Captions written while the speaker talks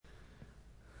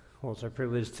Well, it's our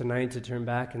privilege tonight to turn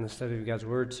back in the study of God's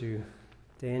Word to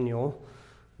Daniel.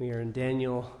 We are in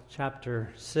Daniel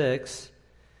chapter 6.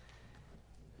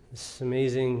 This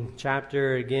amazing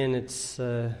chapter, again, it's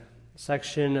a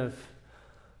section of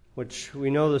which we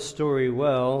know the story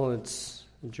well. It's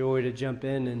a joy to jump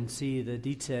in and see the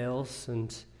details.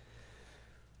 And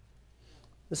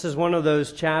this is one of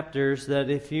those chapters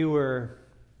that if you were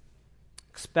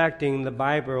expecting the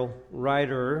Bible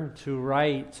writer to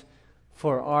write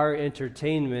for our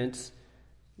entertainment,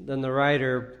 then the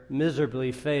writer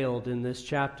miserably failed in this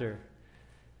chapter.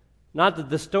 Not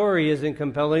that the story isn't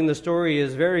compelling, the story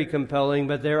is very compelling,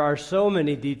 but there are so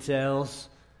many details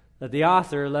that the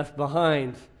author left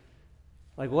behind.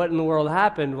 Like what in the world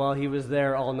happened while he was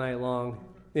there all night long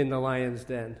in the lion's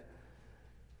den?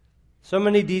 So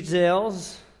many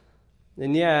details,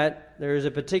 and yet there is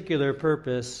a particular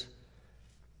purpose.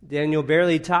 Daniel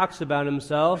barely talks about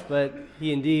himself, but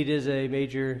he indeed is a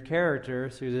major character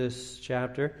through this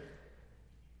chapter. In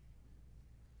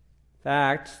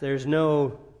fact, there's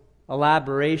no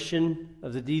elaboration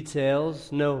of the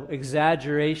details, no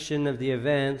exaggeration of the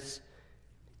events.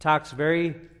 He talks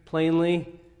very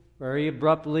plainly, very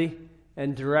abruptly,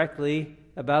 and directly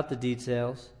about the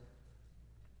details.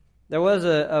 There was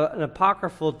an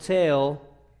apocryphal tale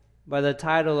by the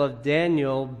title of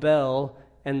Daniel, Bel,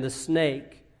 and the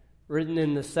Snake, written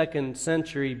in the 2nd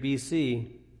century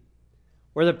B.C.,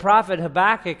 where the prophet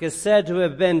Habakkuk is said to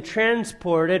have been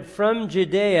transported from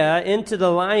Judea into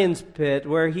the lion's pit,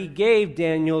 where he gave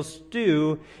Daniel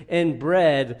stew and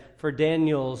bread for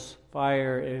Daniel's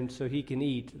fire, and so he can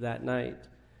eat that night.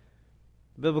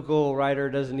 The biblical writer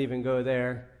doesn't even go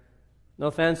there.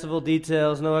 No fanciful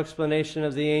details, no explanation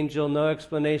of the angel, no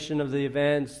explanation of the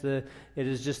events. It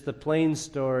is just the plain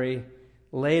story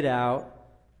laid out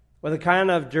with a kind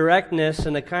of directness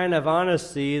and a kind of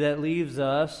honesty that leaves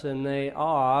us in the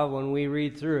awe when we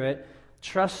read through it,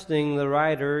 trusting the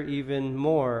writer even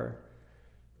more.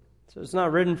 So it's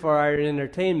not written for our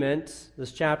entertainment.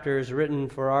 This chapter is written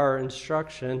for our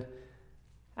instruction.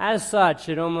 As such,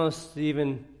 it almost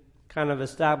even kind of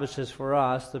establishes for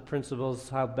us the principles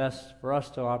how best for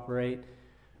us to operate.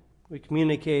 We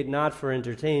communicate not for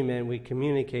entertainment, we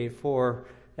communicate for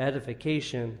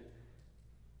edification.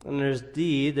 And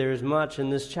there's much in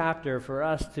this chapter for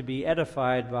us to be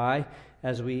edified by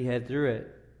as we head through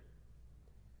it.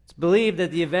 It's believed that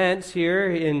the events here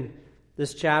in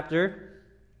this chapter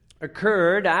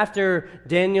occurred after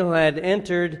Daniel had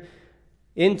entered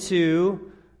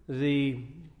into the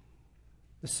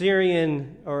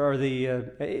Syrian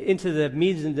into the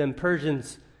Medes and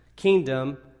Persians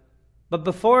kingdom, but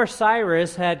before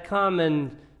Cyrus had come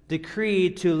and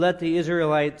decreed to let the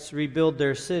Israelites rebuild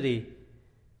their city.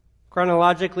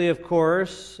 Chronologically, of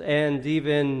course, and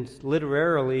even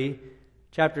literarily,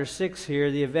 chapter 6 here,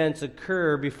 the events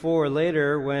occur before or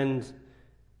later when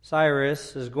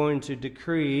Cyrus is going to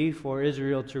decree for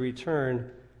Israel to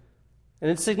return.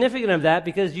 And it's significant of that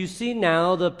because you see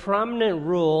now the prominent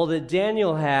role that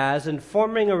Daniel has in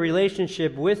forming a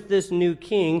relationship with this new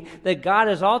king that God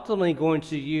is ultimately going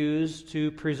to use to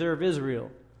preserve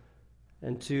Israel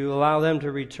and to allow them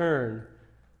to return,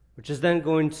 which is then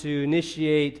going to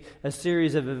initiate a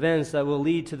series of events that will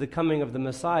lead to the coming of the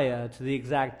Messiah, to the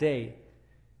exact day,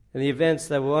 and the events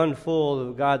that will unfold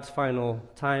of God's final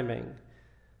timing.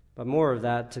 But more of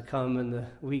that to come in the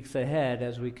weeks ahead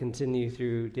as we continue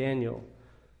through Daniel.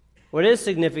 What is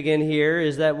significant here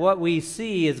is that what we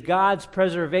see is God's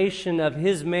preservation of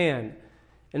His man,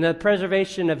 and the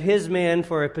preservation of His man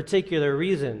for a particular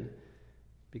reason,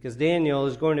 because Daniel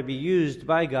is going to be used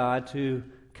by God to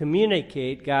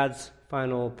communicate God's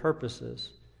final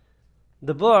purposes.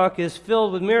 The book is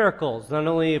filled with miracles, not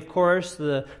only, of course,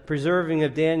 the preserving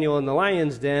of Daniel in the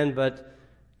lion's den, but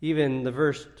even the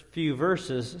first few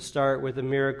verses start with a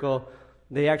miracle.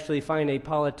 They actually find a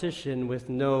politician with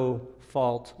no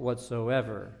fault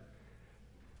whatsoever.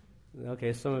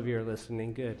 Okay, some of you are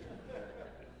listening. Good.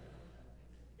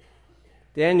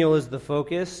 Daniel is the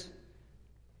focus,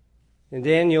 and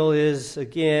Daniel is,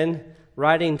 again,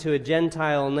 writing to a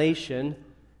Gentile nation.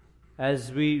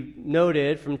 As we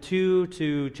noted, from 2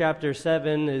 to chapter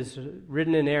 7 is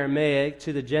written in Aramaic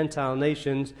to the Gentile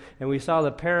nations, and we saw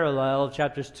the parallel of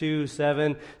chapters 2,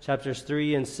 7, chapters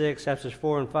 3 and 6, chapters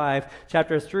 4 and 5.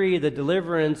 Chapter 3, the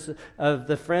deliverance of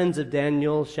the friends of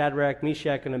Daniel, Shadrach,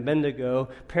 Meshach, and Abednego,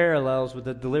 parallels with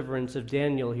the deliverance of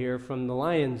Daniel here from the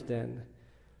lion's den.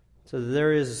 So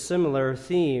there is similar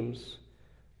themes.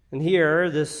 And here,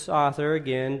 this author,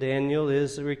 again, Daniel,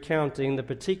 is recounting the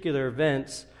particular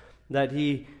events that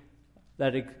he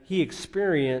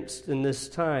experienced in this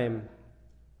time.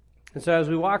 And so as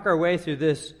we walk our way through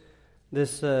this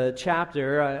this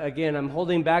chapter. Again, I'm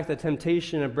holding back the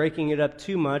temptation of breaking it up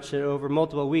too much over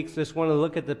multiple weeks. Just want to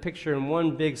look at the picture in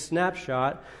one big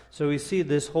snapshot so we see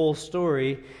this whole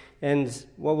story. And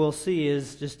what we'll see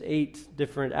is just 8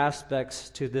 different aspects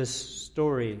to this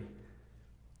story.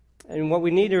 And what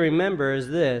we need to remember is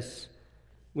this.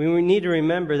 We need to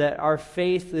remember that our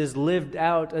faith is lived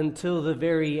out until the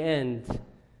very end.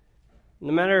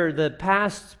 No matter the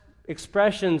past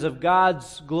expressions of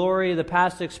God's glory, the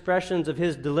past expressions of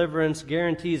His deliverance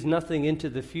guarantees nothing into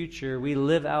the future. We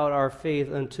live out our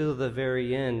faith until the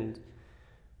very end.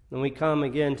 And we come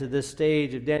again to this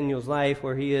stage of Daniel's life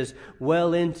where he is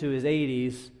well into his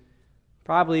 80s,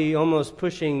 probably almost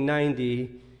pushing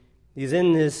 90. He's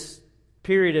in this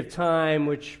period of time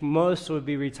which most would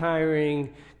be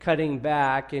retiring, cutting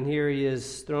back, and here he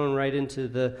is thrown right into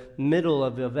the middle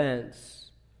of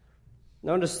events.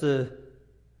 Notice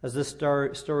as this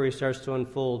story starts to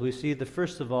unfold, we see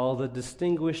first of all the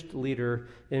distinguished leader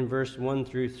in verse 1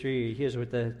 through 3. Here's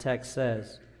what the text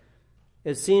says.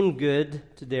 It seemed good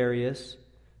to Darius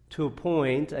to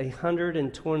appoint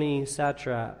 120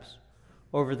 satraps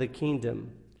over the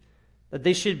kingdom, that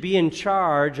they should be in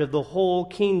charge of the whole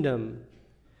kingdom,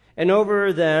 and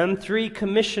over them 3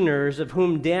 commissioners, of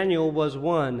whom Daniel was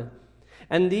one.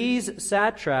 And these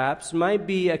satraps might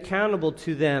be accountable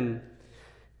to them,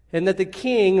 and that the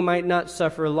king might not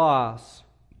suffer loss.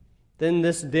 Then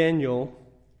this Daniel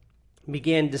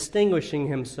began distinguishing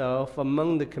himself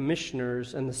among the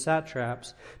commissioners and the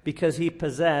satraps because he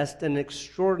possessed an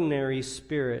extraordinary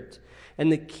spirit,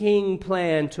 and the king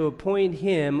planned to appoint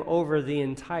him over the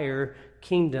entire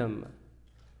kingdom.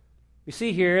 You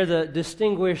see here the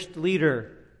distinguished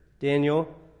leader,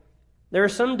 Daniel. There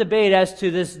is some debate as to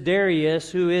this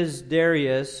Darius. Who is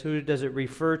Darius? Who does it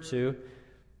refer to?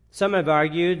 Some have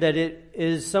argued that it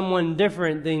is someone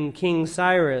different than King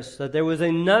Cyrus, that there was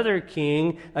another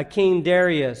king, a King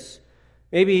Darius,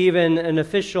 maybe even an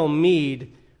official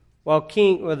Mede. While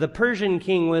the Persian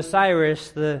king was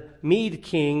Cyrus, the Mede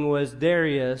king was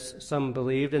Darius, some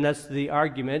believed, and that's the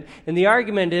argument. And the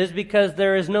argument is because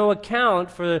there is no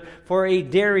account for a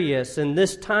Darius in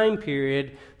this time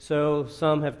period, so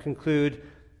some have concluded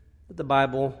that the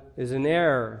Bible is in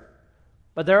error.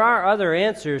 But there are other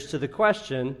answers to the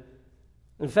question.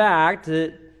 In fact,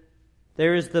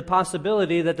 there is the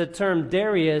possibility that the term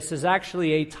Darius is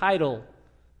actually a title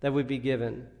that would be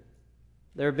given.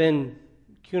 There have been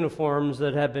cuneiforms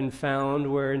that have been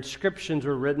found where inscriptions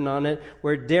were written on it,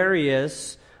 where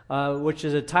Darius, which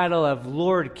is a title of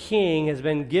Lord King, has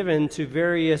been given to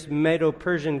various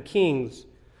Medo-Persian kings.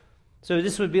 So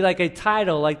this would be like a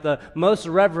title, like the most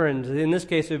reverend. In this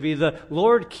case, it would be the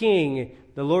Lord King.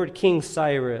 The Lord King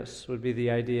Cyrus would be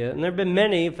the idea. And there have been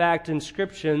many, in fact,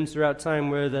 inscriptions throughout time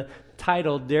where the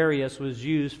title Darius was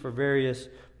used for various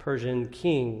Persian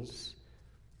kings.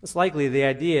 It's likely the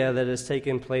idea that has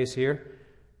taken place here.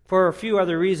 For a few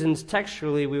other reasons,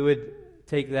 textually, we would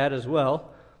take that as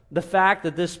well. The fact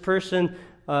that this person,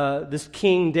 this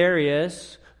King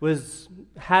Darius,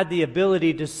 had the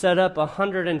ability to set up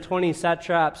 120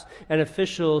 satraps and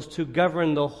officials to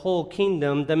govern the whole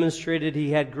kingdom demonstrated he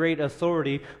had great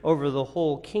authority over the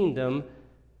whole kingdom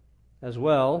as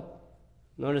well.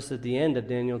 Notice at the end of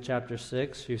Daniel chapter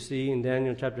 6, you see in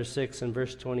Daniel chapter 6 and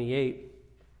verse 28,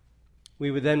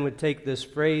 we would take this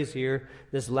phrase here,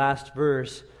 this last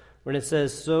verse, when it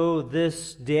says, "So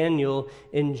this Daniel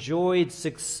enjoyed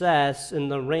success in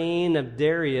the reign of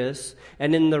Darius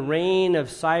and in the reign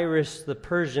of Cyrus the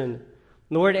Persian."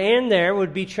 The word "and" there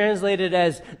would be translated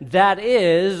as "that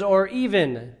is" or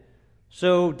 "even."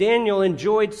 So Daniel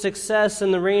enjoyed success in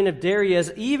the reign of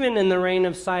Darius, even in the reign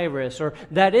of Cyrus, or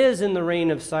 "that is in the reign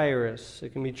of Cyrus."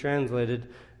 It can be translated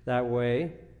that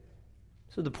way.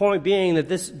 So the point being that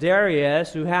this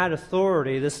Darius, who had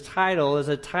authority, this title is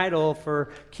a title for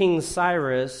King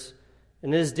Cyrus,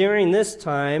 and it is during this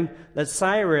time that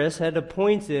Cyrus had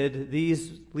appointed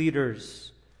these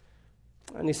leaders.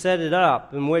 And he set it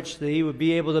up in which he would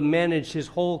be able to manage his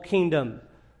whole kingdom,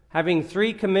 having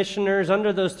 3 commissioners,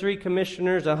 under those 3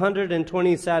 commissioners,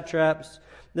 120 satraps.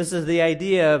 This is the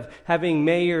idea of having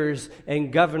mayors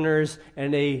and governors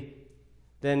and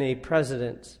then a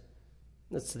president.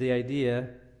 That's the idea.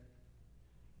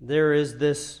 There is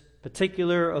this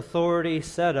particular authority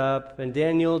set up, and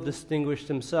Daniel distinguished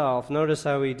himself. Notice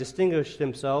how he distinguished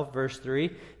himself. Verse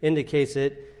 3 indicates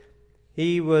it.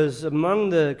 He was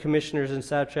among the commissioners and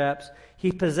satraps.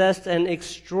 He possessed an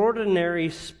extraordinary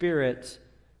spirit.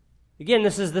 Again,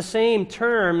 this is the same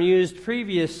term used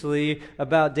previously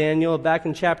about Daniel back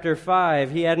in chapter 5.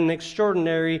 He had an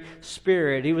extraordinary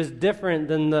spirit. He was different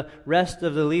than the rest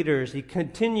of the leaders. He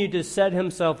continued to set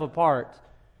himself apart.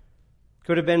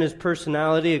 Could have been his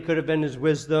personality, it could have been his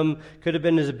wisdom, could have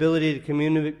been his ability to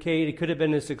communicate, it could have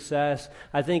been his success.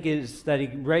 I think it's that he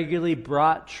regularly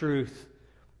brought truth.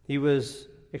 He was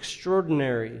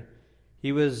extraordinary.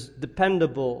 He was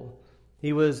dependable.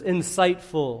 He was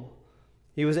insightful.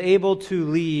 He was able to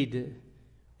lead.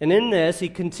 And in this, he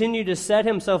continued to set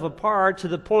himself apart to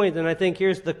the point, and I think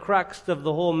here's the crux of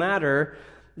the whole matter,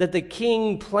 that the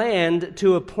king planned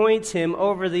to appoint him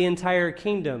over the entire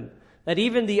kingdom. That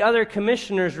even the other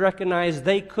commissioners recognized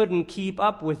they couldn't keep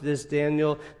up with this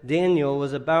Daniel. Daniel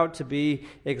was about to be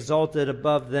exalted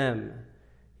above them.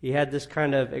 He had this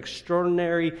kind of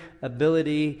extraordinary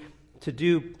ability to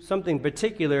do something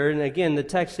particular. And again, the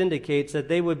text indicates that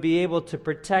they would be able to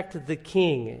protect the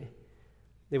king.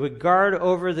 They would guard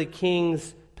over the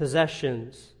king's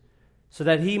possessions so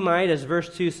that he might, as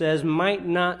verse 2 says, might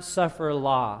not suffer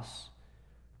loss.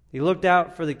 He looked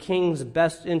out for the king's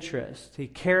best interest. He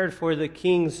cared for the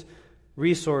king's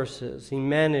resources. He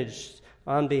managed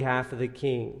on behalf of the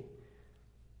king.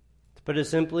 To put it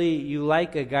simply, you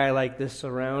like a guy like this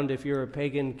around if you're a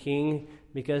pagan king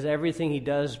because everything he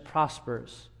does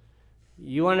prospers.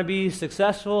 You want to be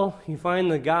successful, you find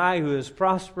the guy who is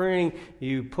prospering,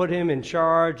 you put him in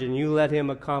charge, and you let him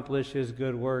accomplish his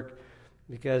good work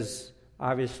because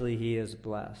obviously he is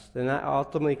blessed. And that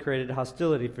ultimately created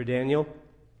hostility for Daniel.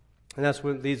 And that's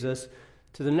what leads us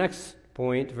to the next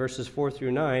point, verses 4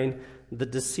 through 9, the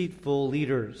deceitful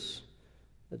leaders.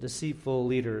 The deceitful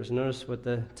leaders. Notice what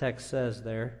the text says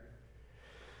there.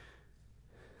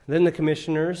 Then the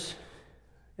commissioners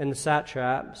and the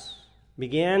satraps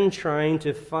began trying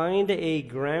to find a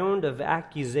ground of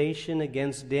accusation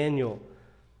against Daniel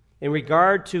in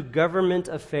regard to government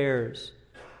affairs.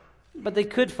 But they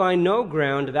could find no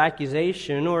ground of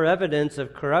accusation or evidence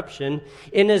of corruption,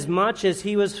 inasmuch as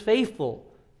he was faithful,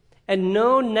 and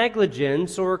no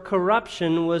negligence or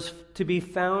corruption was to be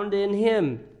found in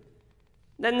him.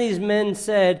 Then these men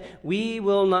said, "We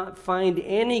will not find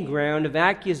any ground of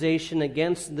accusation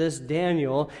against this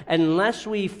Daniel unless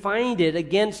we find it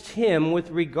against him with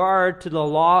regard to the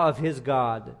law of his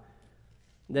God."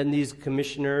 Then these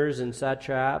commissioners and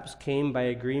satraps came by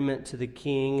agreement to the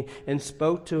king and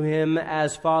spoke to him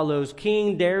as follows: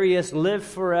 "King Darius, live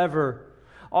forever.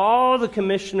 All the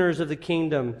commissioners of the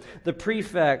kingdom, the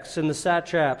prefects and the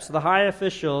satraps, the high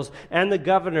officials and the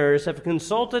governors have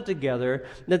consulted together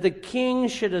that the king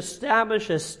should establish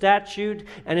a statute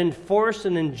and enforce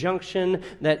an injunction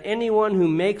that anyone who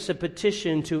makes a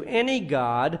petition to any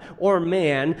god or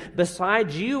man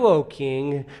besides you, O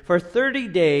king, for 30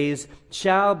 days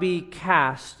shall be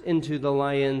cast into the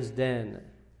lion's den.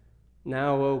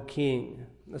 Now, O king,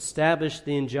 establish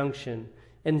the injunction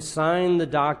and sign the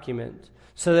document,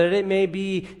 so that it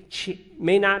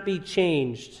may not be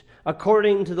changed,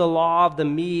 according to the law of the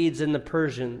Medes and the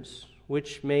Persians,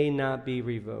 which may not be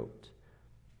revoked."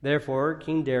 Therefore,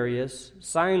 King Darius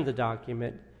signed the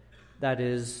document, that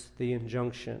is, the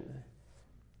injunction.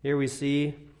 Here we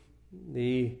see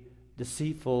the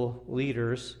deceitful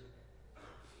leaders.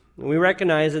 We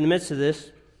recognize in the midst of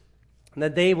this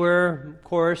that they were, of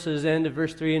course, as the end of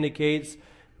verse 3 indicates,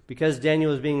 because Daniel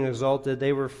was being exalted,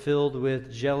 they were filled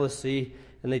with jealousy,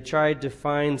 and they tried to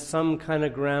find some kind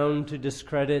of ground to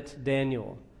discredit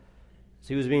Daniel. As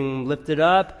he was being lifted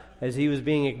up, as he was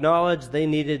being acknowledged, they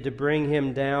needed to bring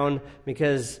him down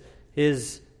because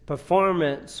his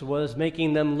performance was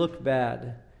making them look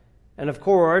bad. And of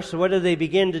course, what did they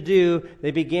begin to do?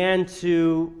 They began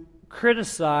to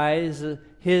criticize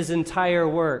his entire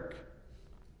work.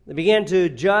 They began to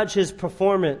judge his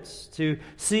performance, to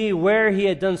see where he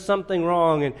had done something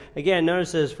wrong. And again,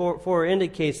 notice as 4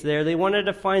 indicates there, they wanted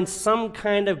to find some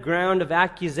kind of ground of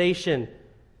accusation.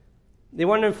 They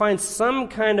wanted to find some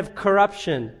kind of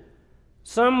corruption,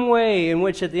 some way in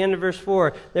which at the end of verse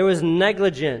 4, there was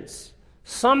negligence,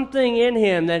 something in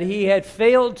him that he had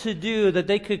failed to do that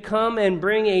they could come and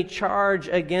bring a charge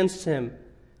against him.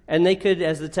 And they could,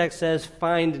 as the text says,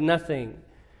 find nothing.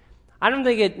 I don't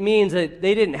think it means that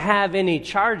they didn't have any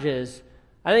charges.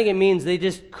 I think it means they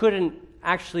just couldn't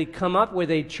actually come up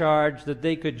with a charge that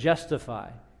they could justify.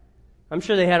 I'm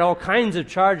sure they had all kinds of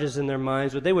charges in their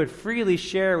minds, but they would freely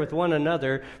share with one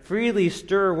another, freely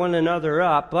stir one another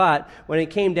up, but when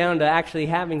it came down to actually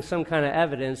having some kind of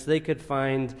evidence, they could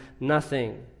find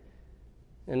nothing.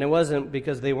 And it wasn't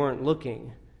because they weren't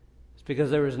looking. It's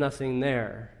because there was nothing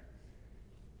there.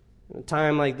 A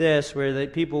time like this where the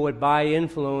people would buy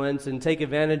influence and take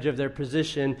advantage of their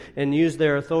position and use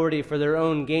their authority for their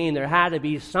own gain, there had to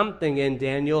be something in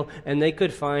Daniel, and they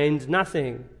could find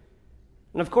nothing.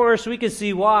 And of course, we could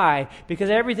see why. Because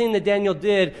everything that Daniel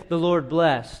did, the Lord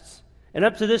blessed. And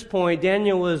up to this point,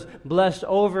 Daniel was blessed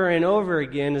over and over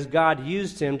again as God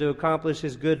used him to accomplish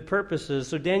his good purposes.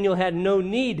 So Daniel had no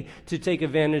need to take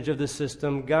advantage of the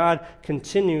system. God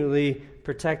continually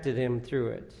protected him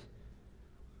through it.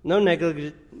 No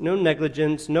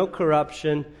negligence, no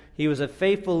corruption. He was a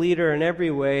faithful leader in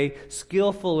every way,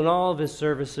 skillful in all of his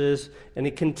services, and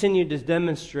he continued to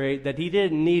demonstrate that he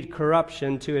didn't need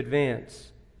corruption to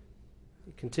advance.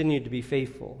 He continued to be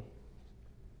faithful.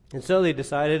 And so they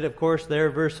decided, of course,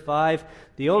 there, verse 5,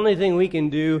 the only thing we can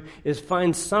do is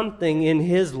find something in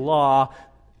his law,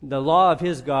 the law of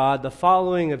his God, the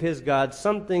following of his God,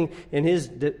 something in his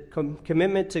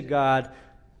commitment to God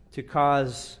to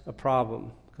cause a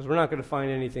problem. Because we're not going to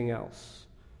find anything else,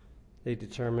 they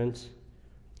determined.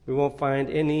 We won't find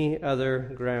any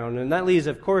other ground. And that leads,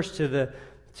 of course, to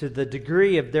the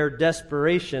degree of their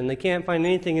desperation. They can't find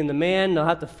anything in the man. They'll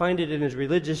have to find it in his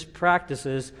religious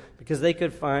practices because they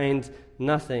could find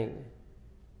nothing.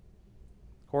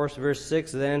 Of course, verse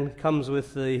 6 then comes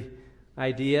with the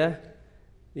idea.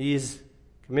 These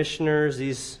commissioners,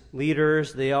 these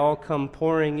leaders, they all come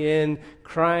pouring in,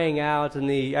 crying out. And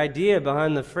the idea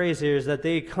behind the phrase here is that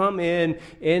they come in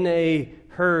a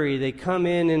hurry. They come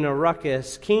in a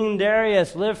ruckus. King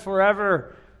Darius, live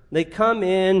forever. They come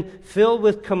in filled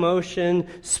with commotion,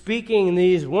 speaking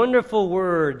these wonderful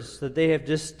words that they have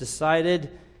just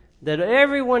decided, that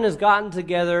everyone has gotten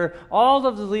together. All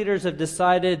of the leaders have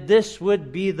decided this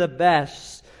would be the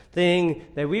best thing,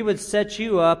 that we would set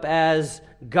you up as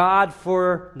God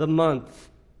for the month.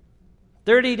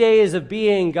 30 days of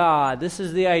being God. This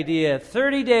is the idea.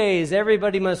 30 days,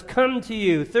 everybody must come to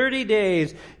you. 30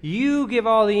 days, you give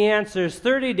all the answers.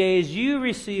 30 days, you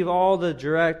receive all the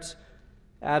direct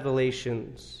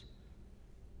adulations.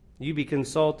 You be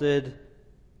consulted.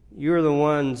 You're the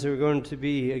ones who are going to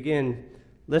be, again,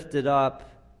 lifted up.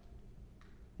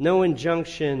 No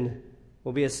injunction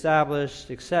will be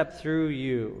established except through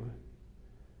you.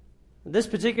 At this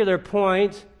particular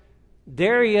point,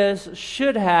 Darius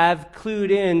should have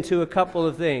clued in to a couple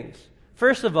of things.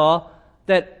 First of all,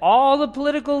 that all the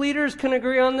political leaders can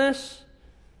agree on this.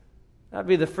 That'd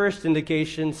be the first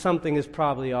indication something is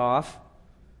probably off.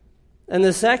 And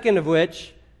the second of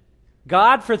which,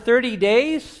 God for 30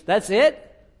 days, that's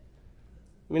it?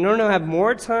 We don't have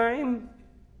more time?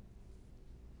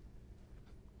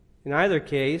 In either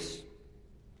case,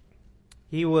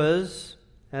 he was,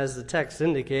 as the text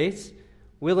indicates,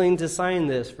 willing to sign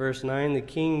this. Verse 9, the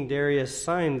king Darius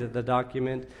signed the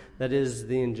document that is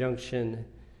the injunction.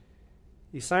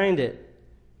 He signed it.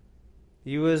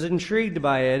 He was intrigued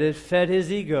by it. It fed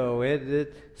his ego.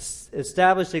 It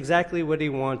established exactly what he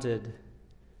wanted.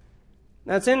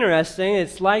 That's interesting.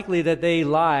 It's likely that they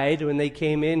lied when they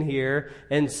came in here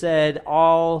and said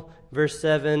verse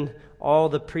 7, all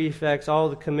the prefects, all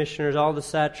the commissioners, all the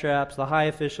satraps, the high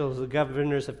officials, the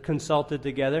governors have consulted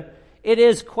together. It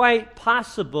is quite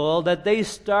possible that they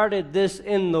started this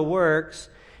in the works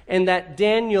and that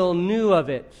Daniel knew of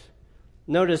it.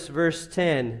 Notice verse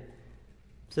 10. It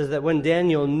says that when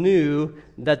Daniel knew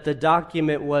that the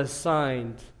document was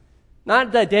signed.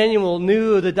 Not that Daniel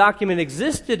knew the document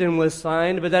existed and was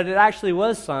signed, but that it actually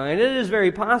was signed. It is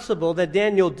very possible that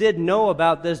Daniel did know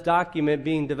about this document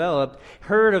being developed,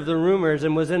 heard of the rumors,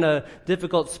 and was in a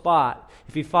difficult spot.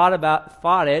 If he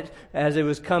fought it as it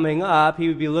was coming up, he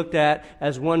would be looked at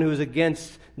as one who was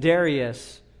against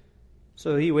Darius.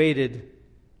 So he waited,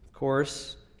 of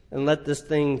course, and let this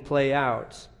thing play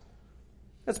out.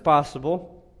 That's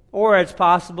possible. Or it's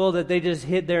possible that they just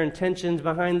hid their intentions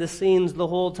behind the scenes the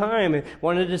whole time and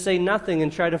wanted to say nothing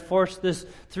and try to force this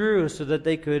through so that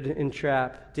they could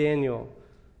entrap Daniel.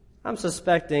 I'm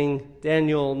suspecting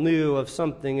Daniel knew of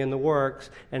something in the works,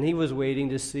 and he was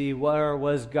waiting to see where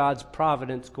was God's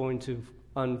providence going to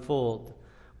unfold,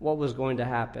 what was going to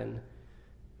happen.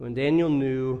 When Daniel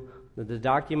knew that the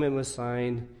document was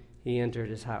signed, he entered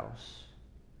his house.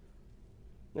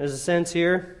 There's a sense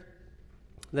here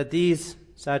that these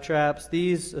satraps,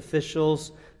 these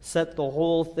officials, set the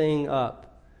whole thing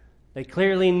up. They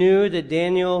clearly knew that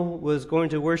Daniel was going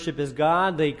to worship his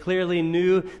God. They clearly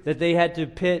knew that they had to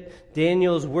pit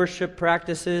Daniel's worship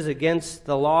practices against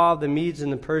the law of the Medes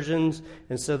and the Persians,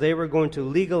 and so they were going to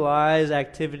legalize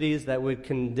activities that would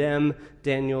condemn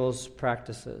Daniel's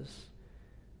practices.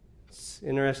 It's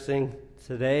interesting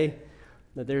today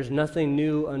that there's nothing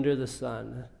new under the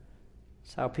sun.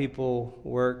 It's how people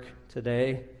work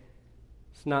today.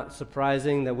 It's not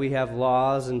surprising that we have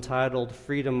laws entitled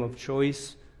freedom of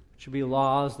choice, which would be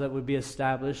laws that would be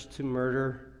established to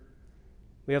murder.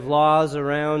 We have laws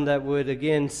around that would,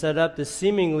 again, set up to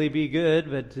seemingly be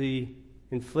good, but to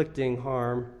inflicting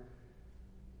harm.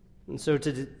 And so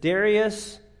to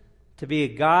Darius, to be a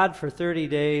god for 30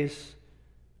 days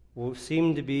will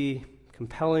seem to be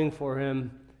compelling for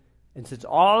him. And since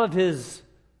all of his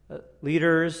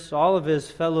leaders, all of his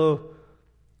fellow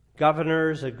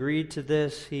governors agreed to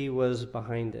this, he was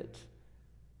behind it.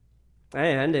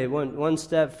 And they went one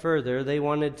step further. They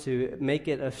wanted to make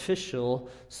it official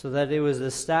so that it was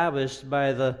established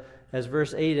by the, as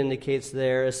verse 8 indicates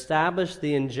there, establish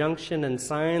the injunction and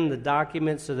sign the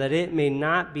document so that it may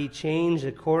not be changed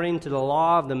according to the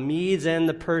law of the Medes and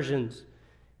the Persians.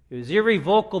 It was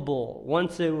irrevocable.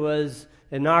 Once it was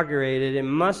inaugurated, it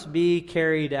must be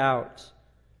carried out,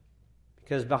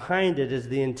 because behind it is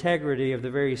the integrity of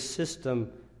the very system.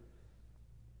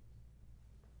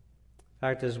 In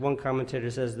fact, as one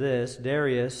commentator says this,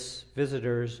 Darius'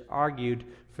 visitors argued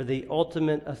for the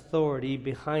ultimate authority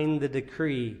behind the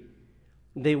decree.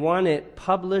 They want it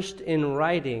published in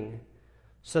writing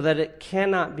so that it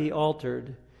cannot be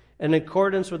altered, in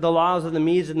accordance with the laws of the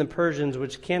Medes and the Persians,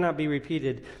 which cannot be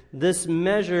repeated. This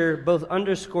measure both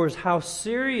underscores how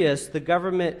serious the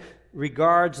government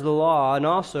regards the law, and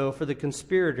also for the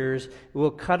conspirators, it will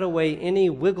cut away any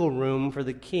wiggle room for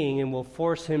the king and will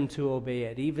force him to obey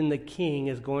it. Even the king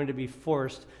is going to be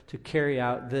forced to carry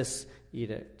out this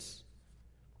edict.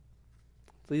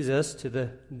 Leads us to the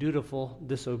dutiful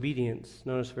disobedience.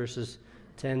 Notice verses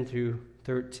 10 through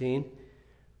 13.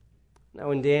 Now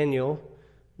when Daniel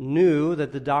knew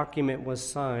that the document was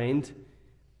signed,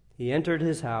 he entered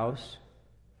his house,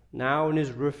 now in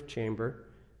his roof chamber,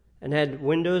 and had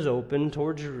windows open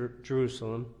towards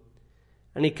Jerusalem.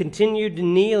 And he continued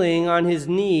kneeling on his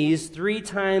knees 3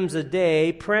 times a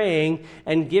day, praying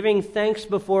and giving thanks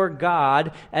before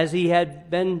God, as he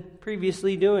had been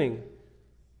previously doing.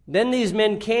 Then these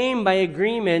men came by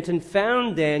agreement and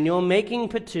found Daniel making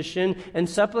petition and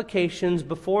supplications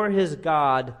before his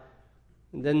God.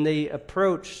 And then they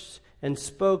approached and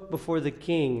spoke before the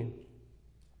king.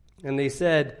 And they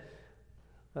said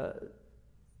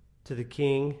to the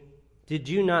king, "Did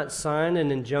you not sign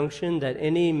an injunction that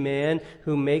any man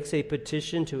who makes a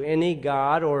petition to any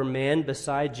god or man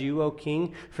besides you, O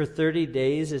king, for 30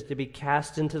 days is to be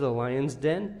cast into the lion's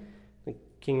den?" The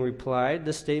king replied,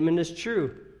 "The statement is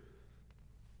true,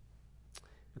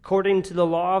 according to the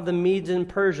law of the Medes and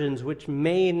Persians, which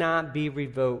may not be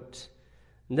revoked."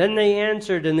 And then they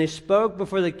answered and they spoke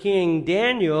before the king,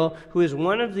 "Daniel, who is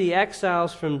one of the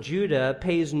exiles from Judah,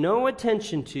 pays no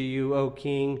attention to you, O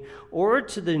king, or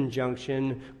to the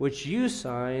injunction which you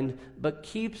signed, but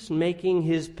keeps making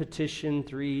his petition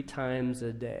 3 times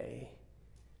a day.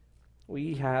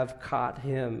 We have caught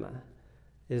him,"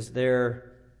 is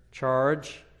their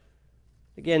charge.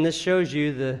 Again, this shows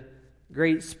you the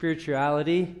great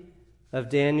spirituality of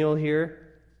Daniel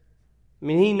here. I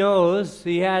mean, he knows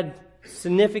he had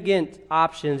significant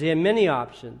options. He had many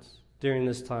options during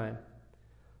this time.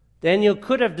 Daniel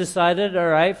could have decided, all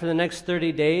right, for the next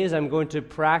 30 days, I'm going to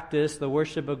practice the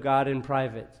worship of God in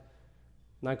private.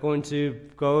 I'm not going to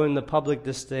go in the public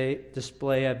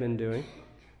display I've been doing.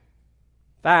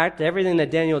 In fact, everything that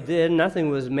Daniel did,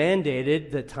 nothing was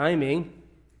mandated, the timing.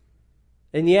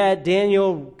 And yet,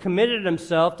 Daniel committed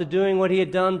himself to doing what he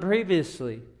had done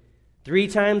previously. 3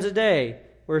 times a day,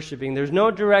 worshiping. There's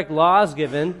no direct laws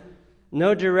given,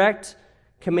 no direct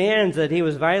commands that he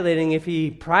was violating if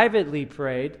he privately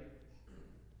prayed.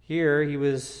 Here, he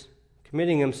was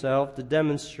committing himself to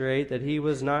demonstrate that he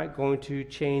was not going to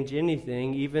change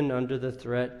anything, even under the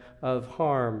threat of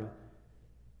harm.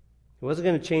 He wasn't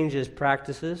going to change his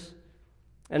practices.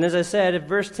 And as I said, if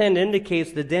verse 10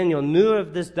 indicates that Daniel knew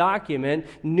of this document,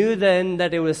 knew then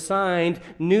that it was signed,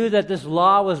 knew that this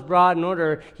law was brought in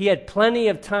order, he had plenty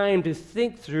of time to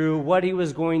think through what he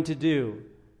was going to do.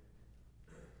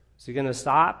 Was he going to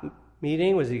stop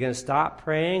meeting? Was he going to stop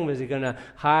praying? Was he going to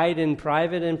hide in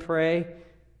private and pray?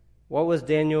 What was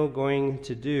Daniel going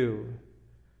to do?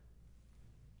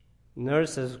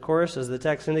 Notice, of course, as the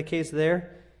text indicates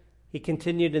there, he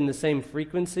continued in the same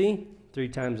frequency, 3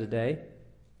 times a day.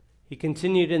 He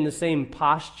continued in the same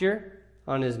posture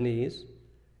on his knees.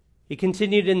 He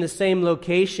continued in the same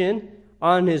location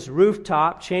on his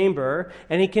rooftop chamber,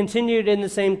 and he continued in the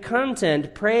same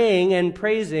content, praying and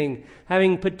praising,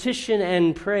 having petition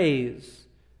and praise,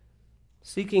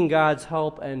 seeking God's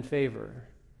help and favor.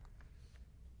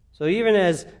 So even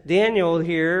as Daniel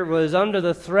here was under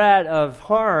the threat of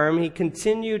harm, he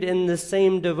continued in the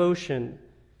same devotion.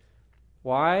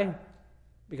 Why?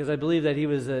 Because I believe that he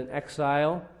was an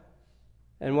exile,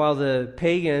 and while the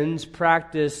pagans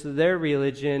practiced their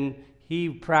religion, he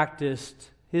practiced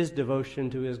his devotion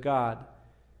to his God.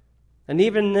 And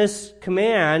even this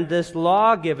command, this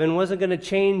law given, wasn't going to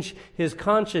change his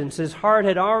conscience. His heart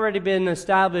had already been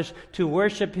established to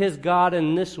worship his God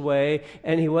in this way,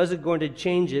 and he wasn't going to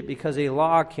change it because a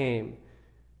law came.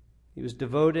 He was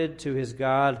devoted to his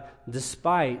God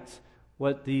despite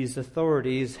what these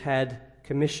authorities had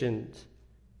commissioned.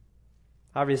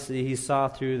 Obviously, he saw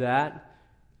through that.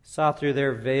 Saw through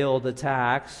their veiled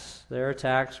attacks. Their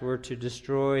attacks were to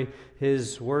destroy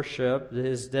his worship,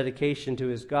 his dedication to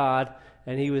his God,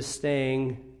 and he was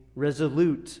staying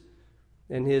resolute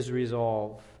in his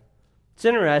resolve. It's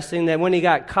interesting that when he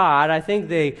got caught, I think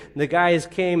the guys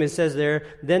came, it says there,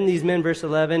 then these men, verse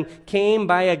 11, came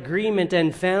by agreement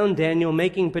and found Daniel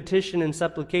making petition and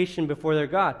supplication before their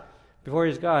God, before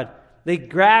his God. They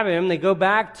grab him, they go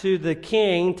back to the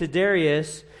king, to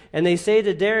Darius, and they say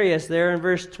to Darius there in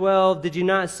verse 12, did you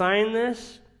not sign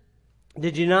this?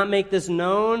 Did you not make this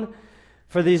known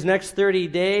for these next 30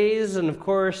 days? And of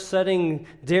course, setting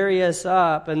Darius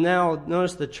up. And now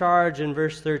notice the charge in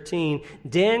verse 13.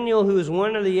 Daniel, who is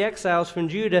one of the exiles from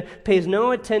Judah, pays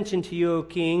no attention to you, O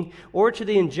king, or to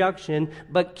the injunction,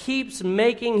 but keeps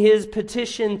making his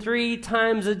petition 3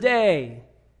 times a day.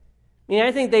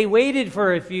 I think they waited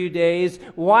for a few days,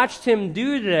 watched him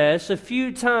do this a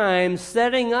few times,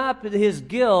 setting up his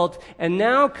guilt, and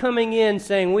now coming in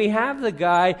saying, we have the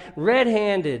guy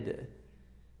red-handed.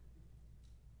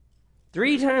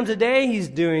 3 times a day he's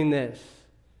doing this.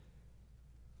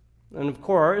 And of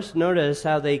course, notice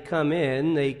how they come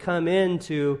in. They come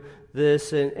into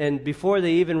this, and before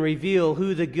they even reveal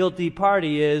who the guilty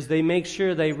party is, they make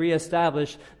sure they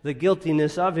reestablish the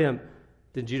guiltiness of him.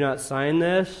 Did you not sign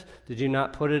this? Did you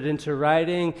not put it into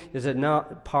writing? Is it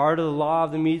not part of the law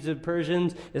of the Medes and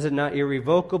Persians? Is it not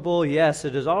irrevocable? Yes,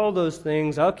 it is all those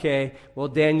things. Okay, well,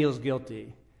 Daniel's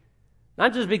guilty.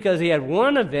 Not just because he had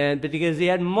one event, but because he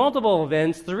had multiple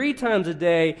events 3 times a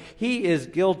day, he is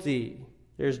guilty.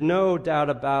 There's no doubt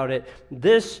about it.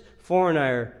 This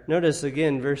foreigner, notice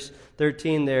again, verse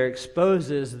 13 there,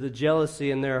 exposes the jealousy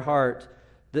in their heart,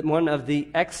 that one of the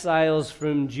exiles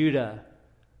from Judah.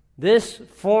 This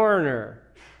foreigner,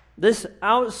 this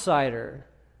outsider,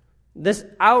 this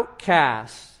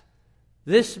outcast,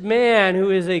 this man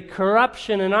who is a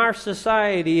corruption in our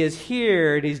society is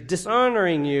here and he's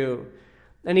dishonoring you.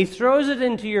 And he throws it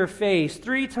into your face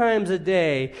 3 times a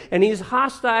day. And he's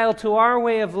hostile to our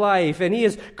way of life. And he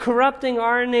is corrupting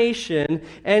our nation.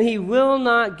 And he will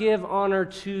not give honor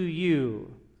to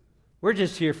you. We're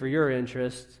just here for your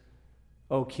interest,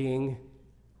 O King,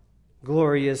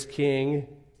 glorious King.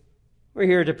 We're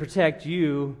here to protect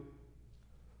you.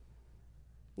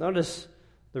 Notice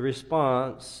the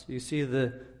response. You see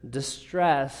the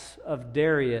distress of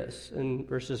Darius in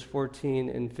verses 14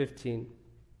 and 15.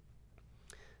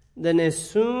 Then as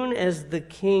soon as the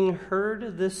king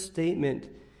heard this statement,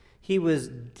 he was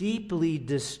deeply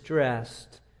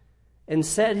distressed and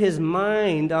set his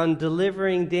mind on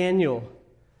delivering Daniel.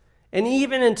 And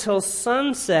even until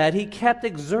sunset, he kept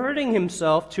exerting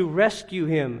himself to rescue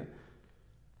him.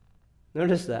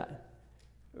 Notice that.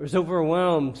 It was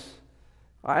overwhelmed.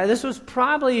 This was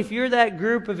probably, if you're that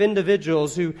group of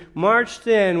individuals who marched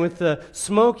in with the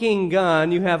smoking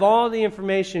gun, you have all the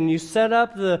information, you set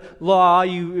up the law,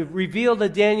 you reveal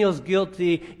that Daniel's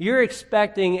guilty, you're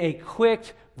expecting a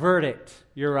quick verdict.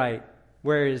 You're right.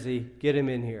 Where is he? Get him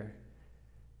in here.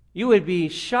 You would be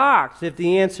shocked if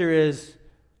the answer is,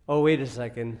 oh, wait a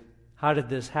second, how did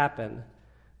this happen?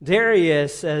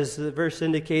 Darius, as the verse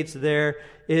indicates there,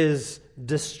 is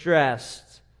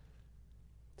distressed.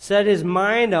 Set his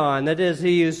mind on, that is,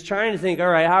 he was trying to think, all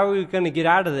right, how are we going to get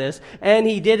out of this? And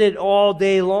he did it all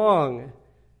day long.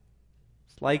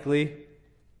 It's likely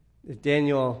if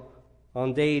Daniel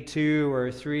on day 2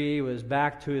 or 3 was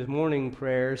back to his morning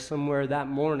prayers, somewhere that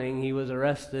morning he was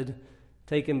arrested,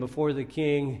 taken before the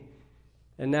king.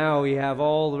 And now we have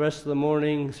all the rest of the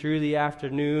morning through the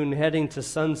afternoon, heading to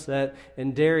sunset,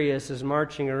 and Darius is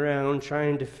marching around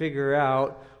trying to figure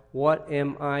out, what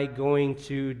am I going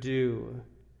to do?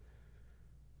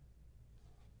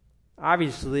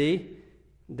 Obviously,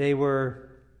 they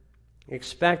were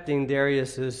expecting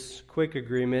Darius's quick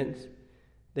agreement.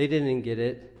 They didn't get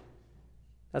it.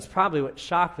 That's probably what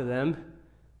shocked them,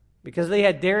 because they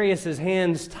had Darius's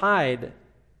hands tied.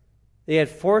 They had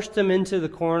forced him into the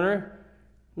corner.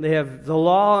 They have the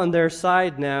law on their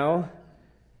side now.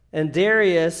 And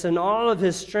Darius, in all of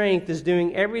his strength, is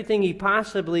doing everything he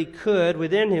possibly could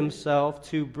within himself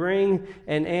to bring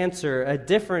an answer, a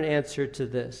different answer to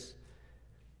this.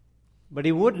 But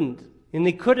he wouldn't, and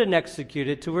he couldn't execute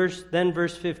it. Then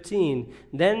verse 15.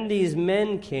 Then these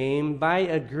men came by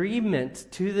agreement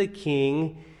to the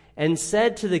king and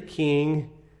said to the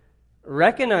king,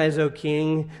 Recognize, O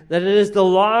king, that it is the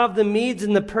law of the Medes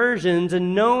and the Persians,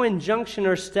 and no injunction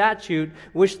or statute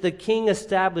which the king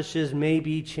establishes may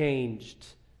be changed.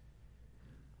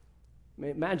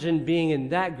 Imagine being in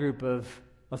that group of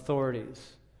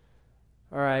authorities.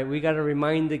 All right, we got to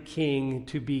remind the king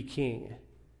to be king,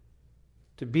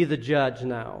 to be the judge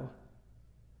now.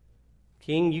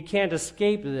 King, you can't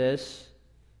escape this.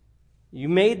 You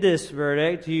made this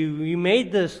verdict. You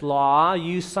made this law.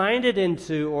 You signed it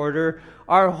into order.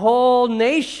 Our whole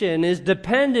nation is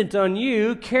dependent on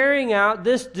you carrying out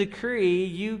this decree.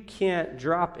 You can't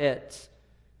drop it.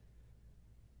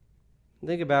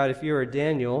 Think about if you were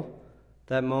Daniel,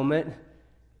 that moment.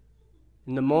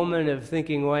 In the moment of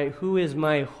thinking, right, who is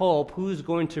my hope? Who's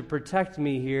going to protect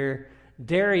me here?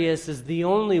 Darius is the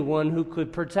only one who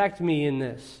could protect me in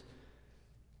this.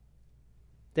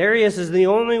 Darius is the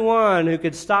only one who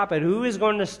could stop it. Who is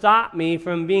going to stop me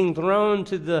from being thrown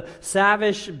to the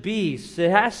savage beasts?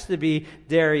 It has to be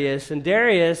Darius. And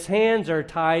Darius' hands are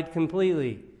tied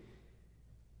completely.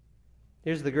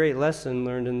 Here's the great lesson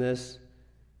learned in this.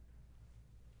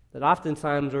 That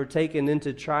oftentimes we're taken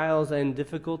into trials and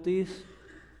difficulties.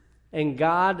 And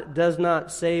God does not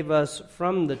save us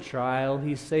from the trial.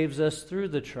 He saves us through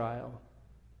the trial.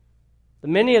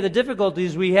 Many of the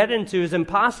difficulties we head into is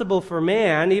impossible for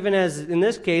man, even as in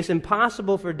this case,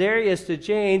 impossible for Darius to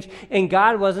change, and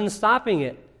God wasn't stopping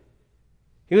it.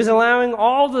 He was allowing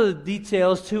all the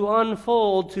details to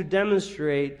unfold to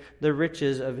demonstrate the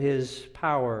riches of his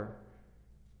power.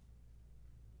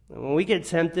 And when we get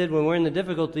tempted, when we're in the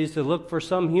difficulties, to look for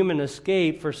some human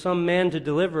escape, for some man to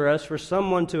deliver us, for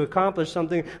someone to accomplish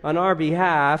something on our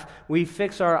behalf, we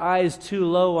fix our eyes too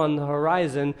low on the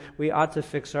horizon. We ought to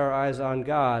fix our eyes on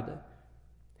God,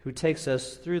 who takes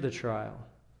us through the trial,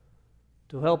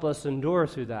 to help us endure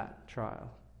through that trial.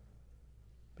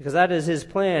 Because that is his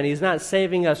plan. He's not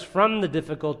saving us from the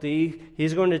difficulty.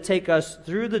 He's going to take us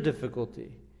through the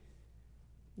difficulty.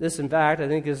 This, in fact, I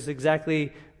think is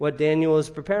exactly what Daniel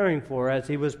was preparing for as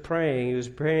he was praying. He was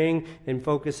praying and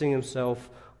focusing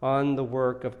himself on the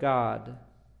work of God.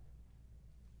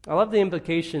 I love the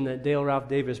implication that Dale Ralph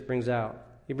Davis brings out.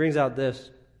 He brings out this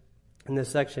in this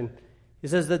section. He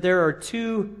says that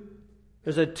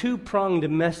there's a two-pronged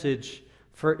message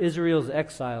for Israel's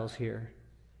exiles here.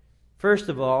 First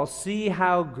of all, see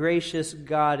how gracious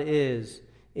God is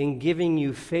in giving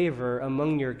you favor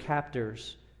among your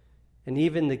captors and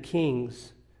even the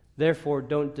kings. Therefore,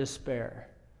 don't despair.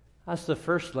 That's the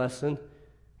first lesson.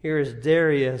 Here is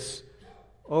Darius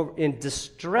in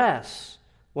distress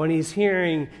when he's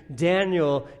hearing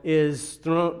Daniel is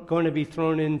going to be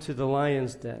thrown into the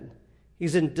lion's den.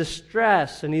 He's in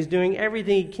distress, and he's doing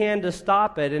everything he can to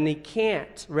stop it, and he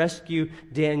can't rescue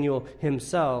Daniel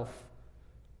himself.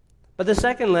 But the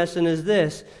second lesson is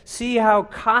this: see how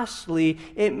costly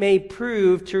it may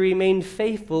prove to remain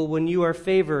faithful when you are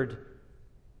favored.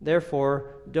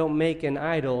 Therefore, don't make an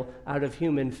idol out of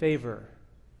human favor.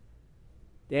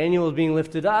 Daniel was being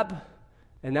lifted up,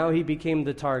 and now he became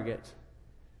the target.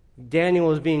 Daniel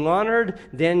was being honored.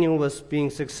 Daniel was being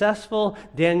successful.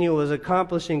 Daniel was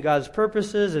accomplishing God's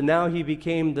purposes, and now he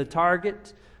became the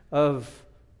target of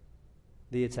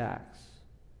the attacks.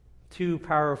 Two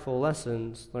powerful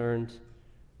lessons learned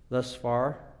thus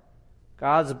far.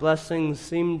 God's blessings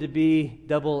seem to be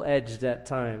double-edged at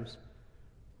times.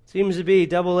 Seems to be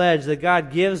double-edged, that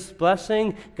God gives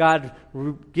blessing, God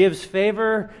gives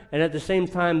favor, and at the same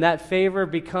time that favor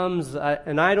becomes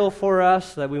an idol for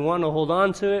us, that we want to hold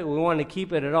on to it, we want to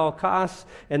keep it at all costs,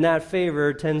 and that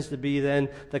favor tends to be then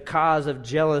the cause of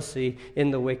jealousy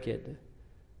in the wicked.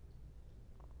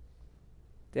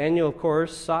 Daniel, of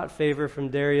course, sought favor from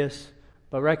Darius,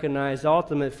 but recognized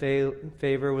ultimate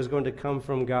favor was going to come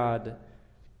from God.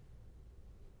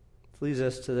 This leads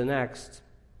us to the next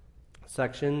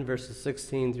section, verses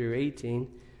 16 through 18,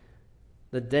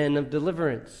 the den of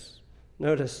deliverance.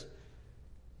 Notice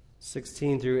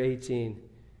 16 through 18.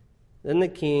 Then the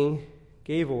king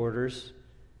gave orders,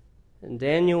 and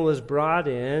Daniel was brought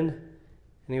in,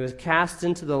 and he was cast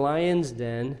into the lion's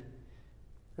den.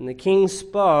 And the king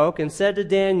spoke and said to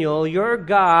Daniel, "Your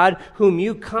God, whom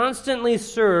you constantly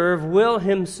serve, will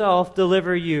himself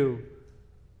deliver you."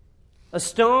 A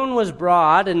stone was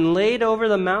brought and laid over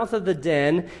the mouth of the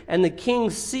den, and the king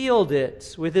sealed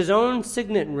it with his own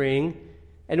signet ring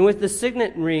and with the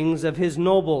signet rings of his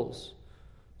nobles,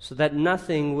 so that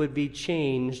nothing would be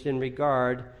changed in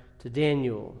regard to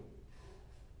Daniel.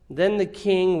 Then the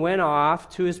king went off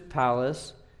to his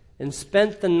palace and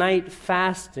spent the night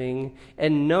fasting,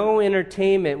 and no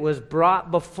entertainment was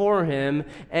brought before him,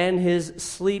 and his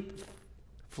sleep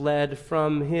fled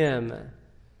from him.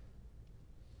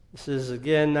 This is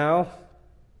again now.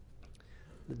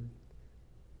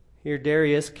 Here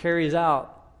Darius carries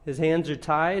out. His hands are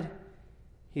tied.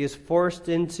 He is forced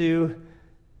into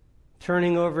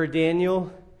turning over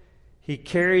Daniel. He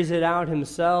carries it out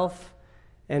himself,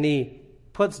 and he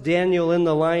puts Daniel in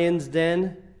the lion's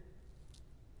den.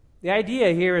 The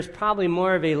idea here is probably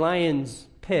more of a lion's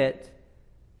pit.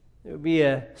 It would be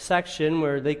a section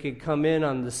where they could come in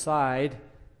on the side,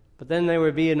 but then there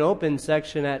would be an open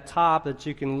section at top that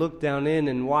you can look down in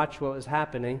and watch what was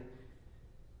happening.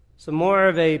 So more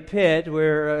of a pit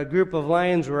where a group of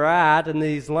lions were at, and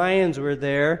these lions were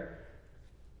there.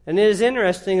 And it is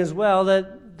interesting as well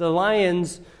that the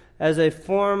lions, as a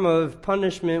form of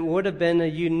punishment, would have been a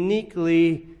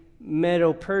uniquely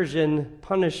Medo-Persian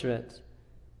punishment.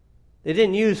 They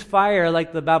didn't use fire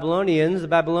like the Babylonians. The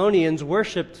Babylonians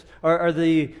worshipped, or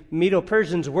the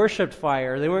Medo-Persians worshipped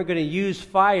fire. They weren't going to use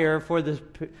fire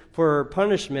for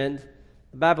punishment.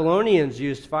 The Babylonians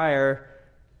used fire.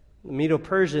 The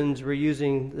Medo-Persians were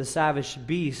using the savage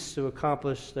beasts to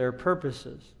accomplish their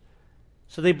purposes.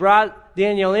 So they brought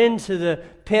Daniel into the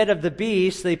pit of the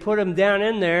beast. They put him down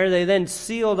in there. They then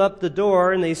sealed up the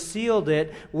door, and they sealed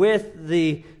it with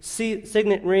the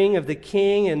signet ring of the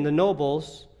king and the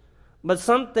nobles. But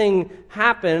something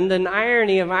happened, an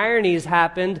irony of ironies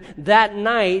happened. That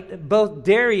night, both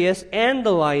Darius and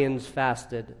the lions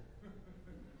fasted.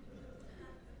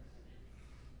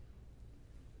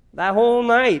 That whole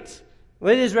night.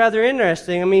 Well, it is rather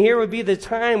interesting. I mean, here would be the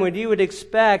time when you would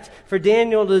expect for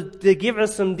Daniel to give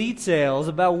us some details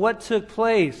about what took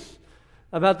place,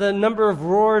 about the number of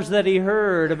roars that he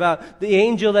heard, about the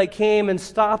angel that came and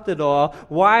stopped it all,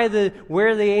 where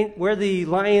the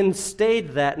lion stayed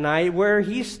that night, where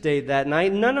he stayed that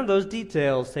night. None of those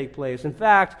details take place. In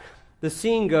fact, the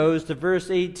scene goes to verse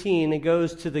 18. It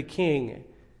goes to the king.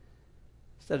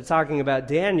 Instead of talking about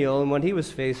Daniel and what he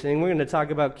was facing, we're going to talk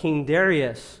about King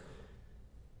Darius.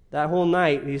 That whole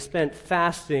night he spent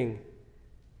fasting.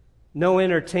 No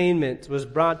entertainment was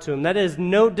brought to him. That is,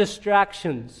 no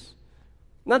distractions.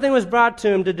 Nothing was brought to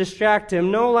him to distract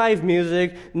him. No live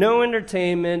music, no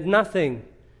entertainment, nothing.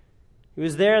 He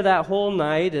was there that whole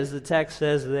night, as the text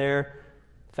says there,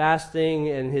 fasting,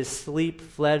 and his sleep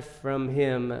fled from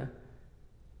him.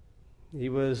 He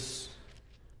was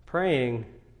praying.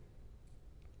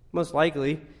 Most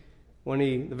likely,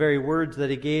 the very words that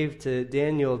he gave to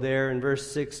Daniel there in verse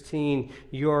 16,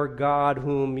 your God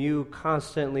whom you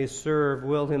constantly serve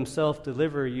will himself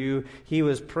deliver you. He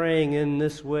was praying in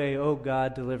this way, oh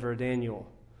God, deliver Daniel.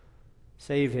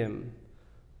 Save him.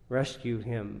 Rescue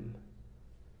him.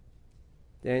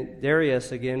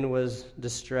 Darius, again, was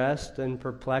distressed and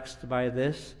perplexed by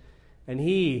this. And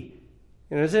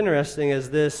it's interesting as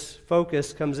this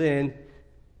focus comes in,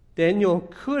 Daniel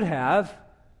could have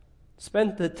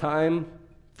spent the time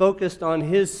focused on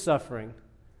his suffering.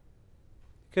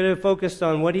 Could have focused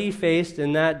on what he faced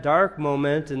in that dark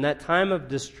moment, in that time of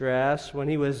distress, when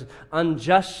he was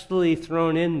unjustly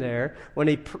thrown in there, when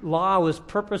a law was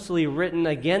purposely written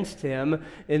against him,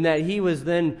 in that he was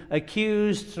then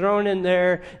accused, thrown in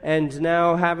there, and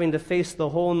now having to face the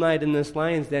whole night in this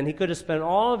lion's den. He could have spent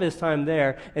all of his time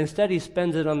there. Instead, he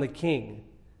spends it on the king,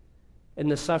 in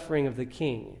the suffering of the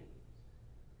king.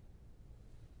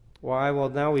 Why? Well,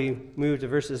 now we move to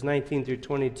verses 19 through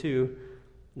 22,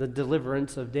 the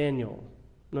deliverance of Daniel.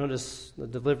 Notice the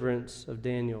deliverance of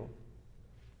Daniel.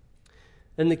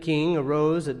 Then the king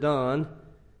arose at dawn,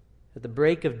 at the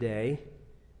break of day,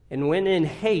 and went in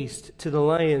haste to the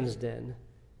lion's den.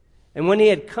 And when he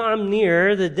had come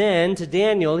near the den to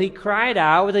Daniel, he cried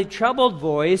out with a troubled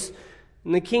voice.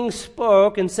 And the king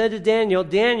spoke and said to Daniel,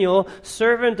 Daniel,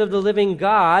 servant of the living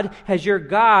God, has your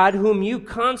God, whom you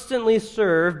constantly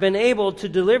serve, been able to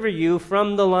deliver you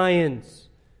from the lions?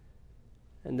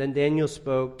 And then Daniel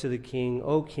spoke to the king,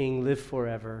 O king, live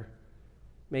forever.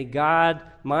 May God,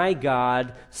 my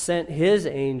God, sent his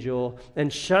angel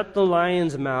and shut the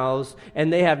lions' mouths,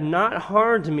 and they have not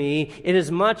harmed me,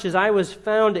 inasmuch as I was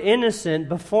found innocent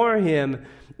before him.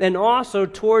 And also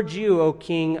towards you, O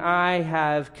king, I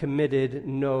have committed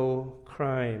no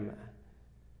crime.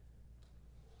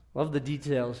 Love the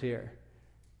details here.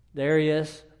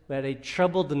 Darius, who had a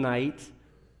troubled night,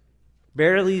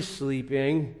 barely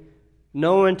sleeping,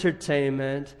 no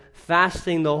entertainment,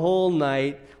 fasting the whole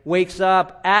night, wakes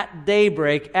up at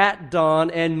daybreak, at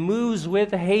dawn, and moves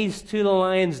with haste to the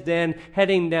lion's den,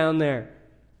 heading down there.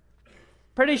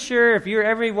 Pretty sure if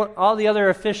you're all the other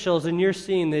officials and you're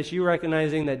seeing this, you're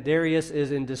recognizing that Darius is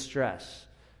in distress.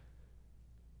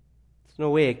 There's no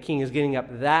way a king is getting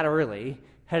up that early,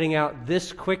 heading out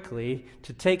this quickly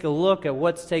to take a look at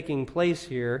what's taking place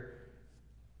here.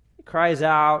 He cries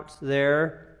out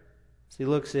there So he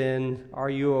looks in, "Are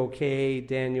you okay,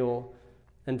 Daniel?"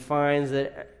 and finds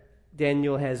that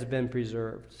Daniel has been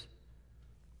preserved.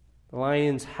 "The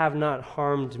lions have not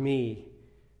harmed me,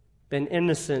 been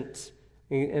innocent."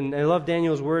 And I love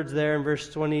Daniel's words there in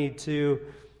verse 22.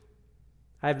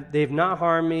 "They've not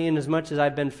harmed me, inasmuch as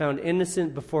I've been found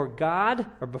innocent before God,"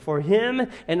 or before him,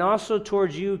 "and also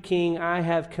towards you, King, I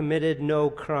have committed no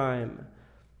crime."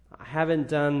 I haven't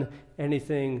done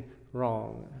anything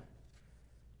wrong.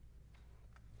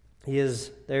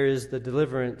 There is the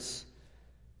deliverance,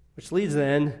 which leads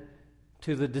then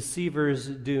to the deceiver's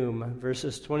doom,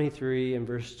 verses 23 and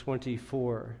verse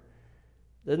 24.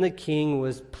 "Then the king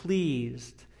was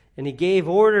pleased, and he gave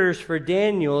orders for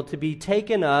Daniel to be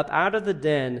taken up out of the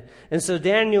den. And so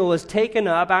Daniel was taken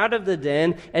up out of the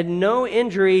den, and no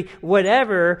injury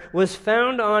whatever was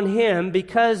found on him,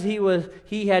 because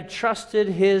he had trusted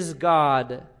his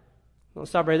God." I'll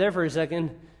stop right there for a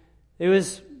second. It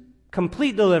was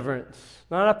complete deliverance,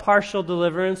 not a partial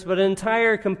deliverance, but an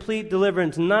entire complete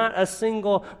deliverance, not a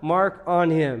single mark on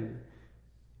him.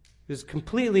 He was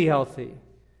completely healthy,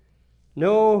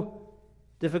 no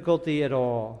difficulty at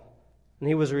all, and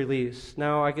he was released.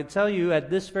 Now, I could tell you at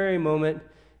this very moment,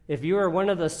 if you are one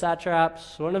of the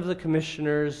satraps, one of the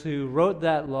commissioners who wrote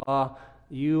that law,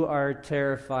 you are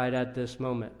terrified at this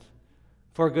moment,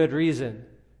 for good reason.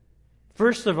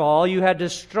 First of all, you had to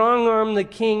strong-arm the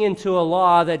king into a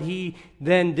law that he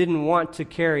then didn't want to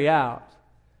carry out.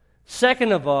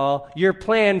 Second of all, your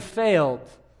plan failed.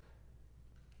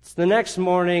 It's the next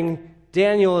morning,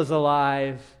 Daniel is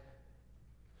alive,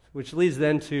 which leads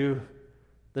then to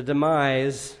the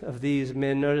demise of these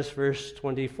men. Notice verse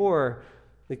 24.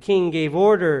 The king gave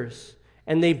orders,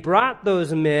 and they brought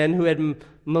those men who had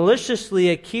maliciously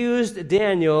accused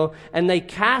Daniel, and they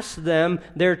cast them,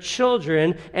 their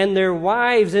children, and their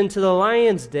wives into the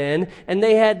lion's den, and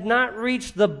they had not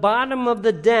reached the bottom of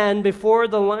the den before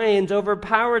the lions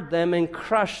overpowered them and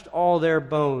crushed all their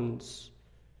bones.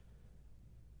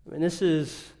 And this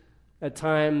is, at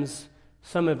times,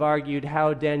 some have argued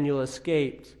how Daniel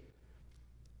escaped.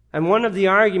 And one of the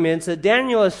arguments that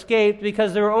Daniel escaped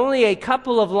because there were only a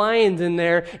couple of lions in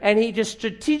there, and he just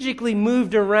strategically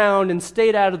moved around and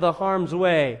stayed out of the harm's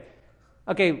way.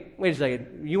 Okay, wait a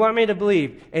second. You want me to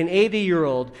believe an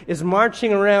 80-year-old is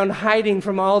marching around hiding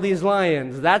from all these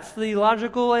lions? That's the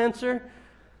logical answer?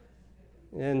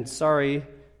 And sorry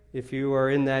if you are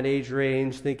in that age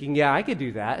range thinking, yeah, I could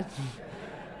do that.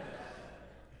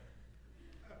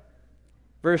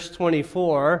 Verse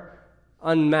 24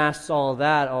 unmasks all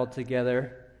that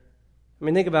altogether. I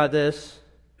mean, think about this.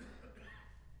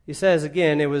 He says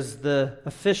again, it was the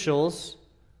officials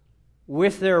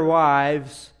with their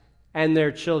wives and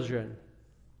their children.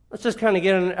 Let's just kind of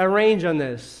get a range on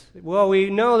this. Well,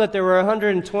 we know that there were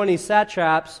 120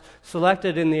 satraps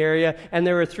selected in the area, and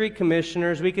there were 3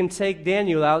 commissioners. We can take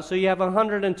Daniel out, so you have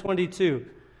 122.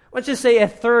 Let's just say a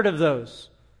third of those.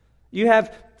 You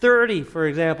have 30, for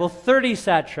example, 30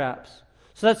 satraps.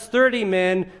 So that's 30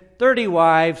 men, 30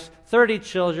 wives, 30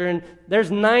 children.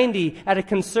 There's 90 at a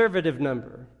conservative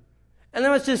number. And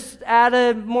then let's just add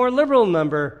a more liberal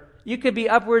number. You could be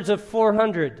upwards of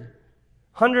 400.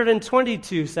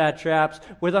 122 satraps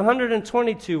with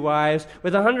 122 wives,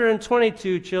 with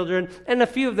 122 children, and a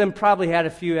few of them probably had a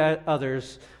few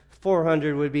others.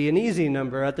 400 would be an easy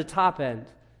number at the top end.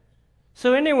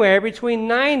 So anywhere between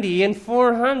 90 and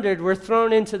 400 were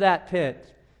thrown into that pit.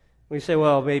 We say,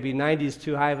 well, maybe 90 is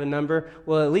too high of a number.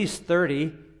 Well, at least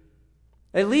 30.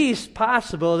 At least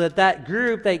possible that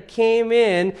group that came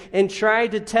in and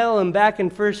tried to tell him back in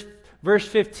verse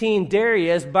 15,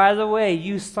 Darius, by the way,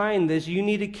 you signed this. You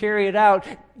need to carry it out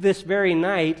this very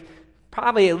night.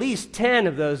 Probably at least 10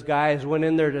 of those guys went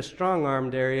in there to strong-arm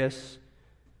Darius.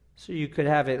 So you could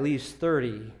have at least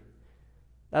 30.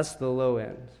 That's the low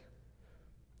end.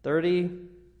 30,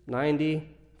 90,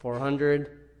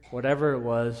 400, whatever it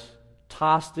was,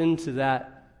 tossed into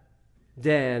that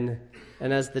den,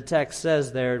 and as the text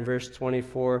says there in verse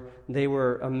 24, they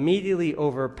were immediately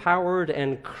overpowered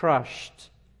and crushed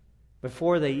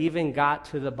before they even got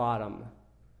to the bottom.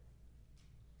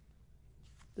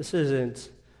 This isn't,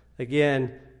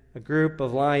 again, a group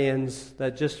of lions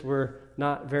that just were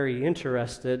not very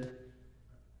interested.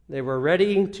 They were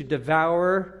ready to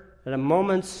devour at a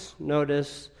moment's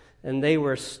notice, and they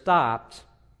were stopped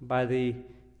by the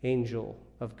angel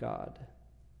of God.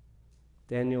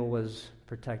 Daniel was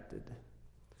protected.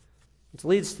 Which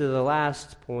leads to the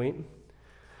last point,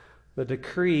 the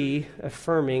decree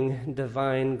affirming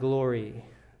divine glory.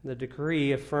 The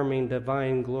decree affirming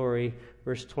divine glory,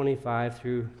 verse 25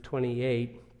 through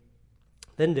 28.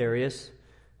 Then Darius,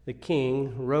 the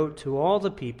king, wrote to all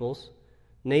the peoples,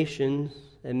 nations,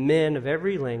 and men of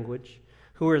every language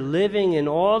who are living in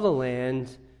all the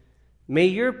land, may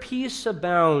your peace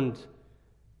abound.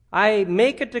 I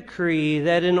make a decree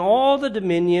that in all the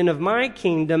dominion of my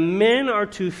kingdom men are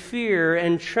to fear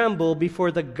and tremble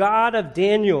before the God of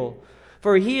Daniel.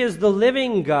 For he is the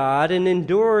living God and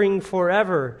enduring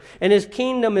forever, and his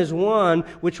kingdom is one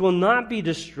which will not be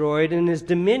destroyed, and his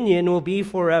dominion will be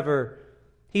forever.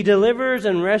 He delivers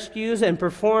and rescues and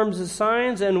performs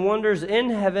signs and wonders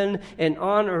in heaven and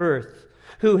on earth,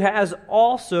 who has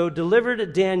also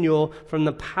delivered Daniel from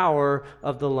the power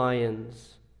of the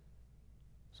lions.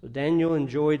 So Daniel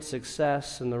enjoyed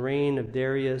success in the reign of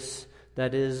Darius,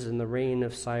 that is, in the reign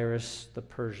of Cyrus the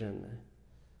Persian.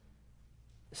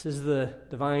 This is the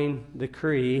divine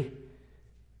decree,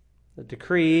 the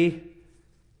decree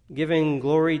giving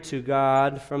glory to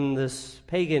God from this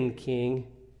pagan king.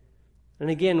 And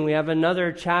again, we have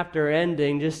another chapter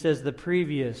ending just as the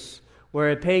previous, where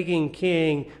a pagan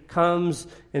king comes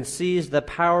and sees the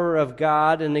power of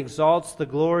God and exalts the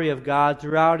glory of God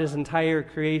throughout his entire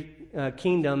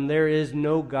kingdom. There is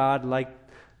no God like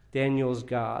Daniel's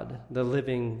God, the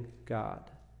living God.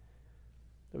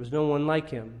 There was no one like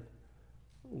him.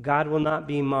 God will not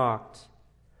be mocked.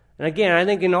 And again, I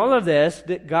think in all of this,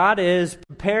 that God is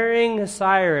preparing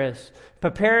Cyrus,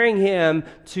 preparing him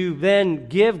to then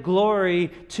give glory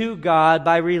to God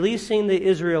by releasing the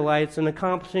Israelites and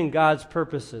accomplishing God's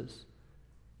purposes.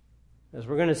 As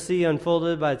we're going to see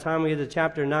unfolded by the time we get to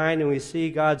chapter 9 and we see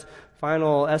God's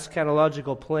final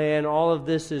eschatological plan, all of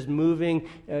this is moving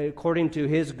according to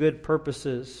his good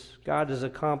purposes. God is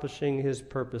accomplishing his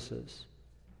purposes.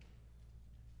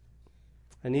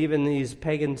 And even these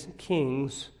pagan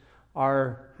kings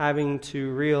are having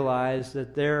to realize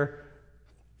that their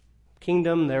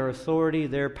kingdom, their authority,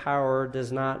 their power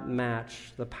does not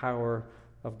match the power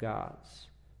of God's.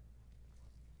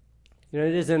 You know,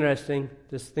 it is interesting,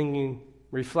 just thinking,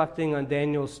 reflecting on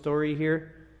Daniel's story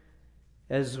here.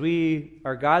 As we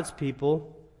are God's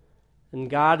people,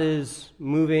 and God is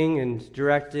moving and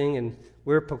directing, and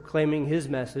we're proclaiming his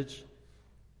message,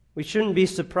 we shouldn't be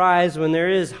surprised when there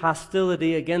is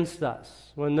hostility against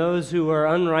us, when those who are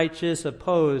unrighteous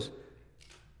oppose.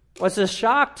 What's a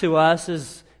shock to us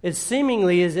is it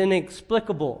seemingly is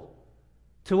inexplicable.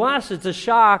 To us, it's a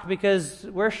shock because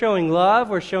we're showing love,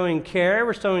 we're showing care,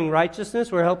 we're showing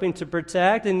righteousness, we're helping to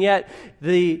protect, and yet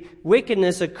the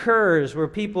wickedness occurs where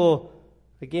people,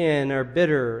 again, are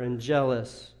bitter and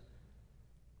jealous.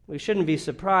 We shouldn't be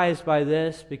surprised by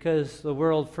this because the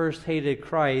world first hated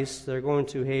Christ. They're going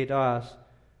to hate us.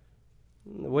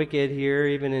 The wicked here,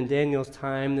 even in Daniel's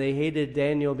time, they hated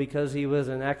Daniel because he was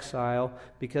in exile,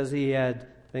 because he had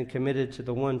been committed to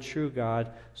the one true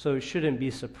God. So it shouldn't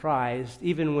be surprised,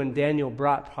 even when Daniel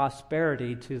brought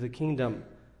prosperity to the kingdom.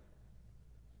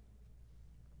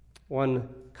 One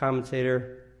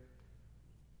commentator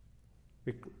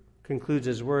concludes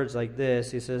his words like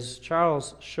this. He says,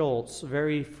 Charles Schulz's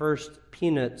very first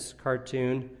Peanuts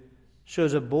cartoon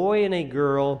shows a boy and a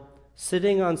girl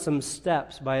sitting on some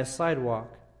steps by a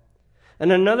sidewalk.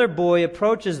 And another boy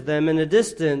approaches them in a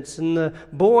distance, and the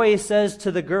boy says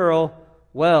to the girl,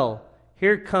 "Well,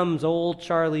 here comes old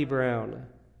Charlie Brown."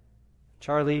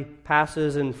 Charlie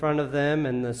passes in front of them,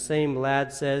 and the same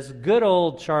lad says, "Good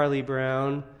old Charlie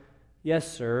Brown."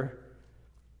 "Yes, sir."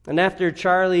 And after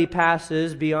Charlie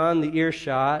passes beyond the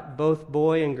earshot, both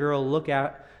boy and girl look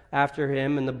after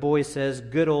him, and the boy says,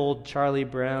 "Good old Charlie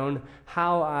Brown,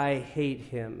 how I hate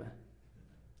him."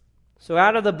 So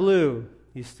out of the blue,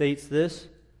 he states this.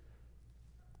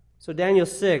 So Daniel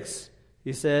 6,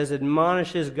 he says,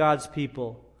 admonishes God's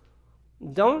people.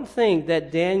 Don't think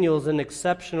that Daniel's an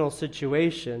exceptional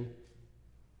situation.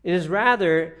 It is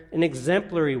rather an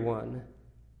exemplary one.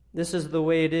 This is the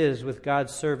way it is with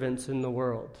God's servants in the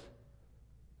world.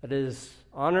 It is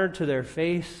honored to their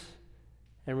face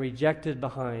and rejected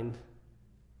behind.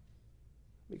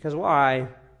 Because why?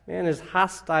 Man is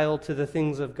hostile to the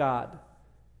things of God.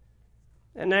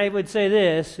 And I would say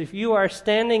this, if you are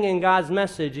standing in God's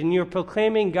message and you're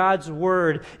proclaiming God's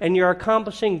word and you're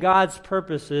accomplishing God's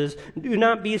purposes, do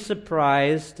not be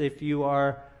surprised if you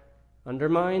are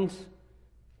undermined,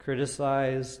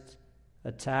 criticized,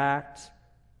 attacked,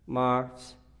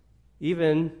 mocked,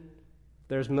 even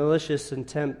there's malicious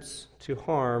attempts to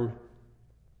harm,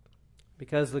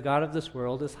 because the God of this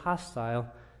world is hostile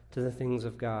to the things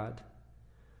of God.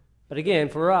 But again,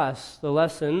 for us, the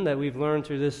lesson that we've learned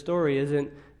through this story isn't,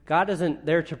 God isn't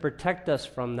there to protect us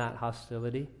from that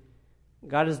hostility.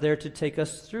 God is there to take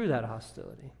us through that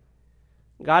hostility.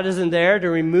 God isn't there to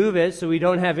remove it so we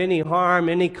don't have any harm,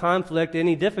 any conflict,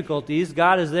 any difficulties.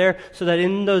 God is there so that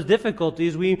in those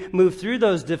difficulties, we move through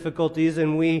those difficulties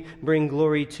and we bring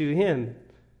glory to Him.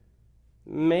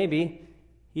 Maybe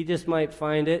He just might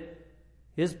find it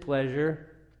His pleasure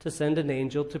to send an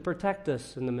angel to protect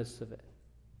us in the midst of it.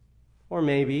 Or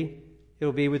maybe it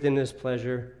will be within His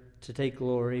pleasure to take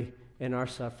glory in our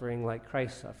suffering like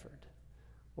Christ suffered.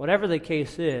 Whatever the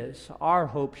case is, our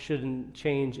hope shouldn't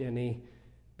change any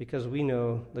because we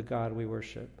know the God we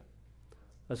worship.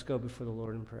 Let's go before the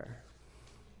Lord in prayer.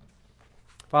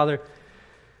 Father,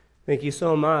 thank you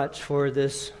so much for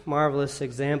this marvelous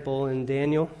example in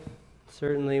Daniel.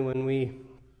 Certainly when we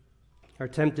are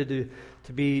tempted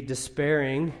to be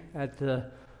despairing at the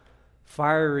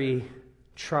fiery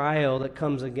trial that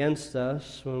comes against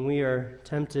us, when we are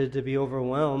tempted to be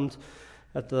overwhelmed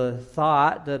at the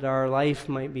thought that our life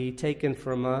might be taken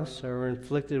from us or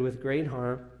inflicted with great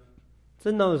harm, it's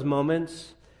in those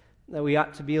moments that we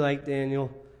ought to be like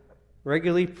Daniel,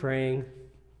 regularly praying,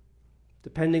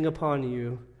 depending upon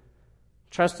you,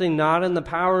 trusting not in the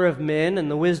power of men and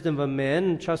the wisdom of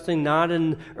men, trusting not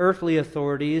in earthly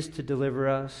authorities to deliver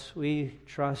us. We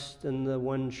trust in the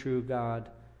one true God.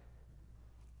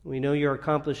 We know you're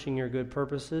accomplishing your good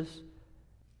purposes.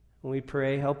 And we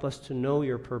pray, help us to know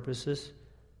your purposes,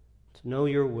 to know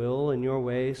your will and your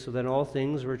way, so that in all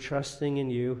things we're trusting in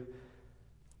you.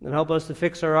 And help us to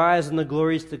fix our eyes on the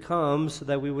glories to come, so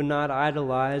that we would not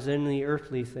idolize any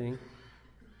earthly thing.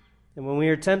 And when we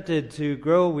are tempted to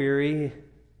grow weary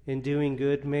in doing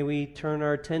good, may we turn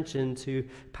our attention to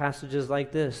passages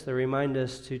like this that remind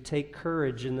us to take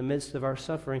courage in the midst of our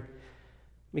suffering.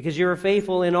 Because you're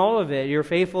faithful in all of it. You're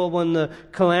faithful when the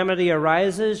calamity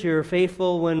arises. You're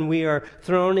faithful when we are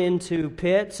thrown into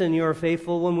pits. And you're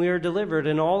faithful when we are delivered.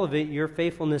 In all of it, your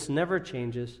faithfulness never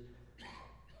changes.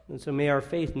 And so may our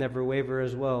faith never waver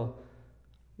as well.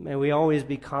 May we always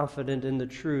be confident in the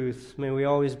truth. May we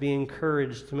always be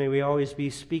encouraged. May we always be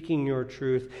speaking your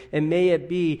truth. And may it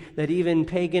be that even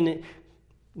pagan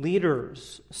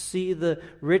leaders see the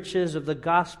riches of the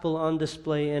gospel on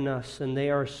display in us, and they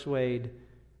are swayed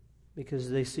because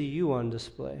they see you on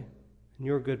display and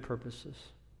your good purposes.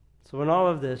 So in all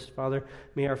of this, Father,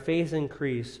 may our faith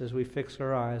increase as we fix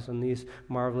our eyes on these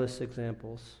marvelous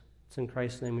examples. It's in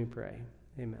Christ's name we pray.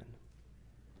 Amen.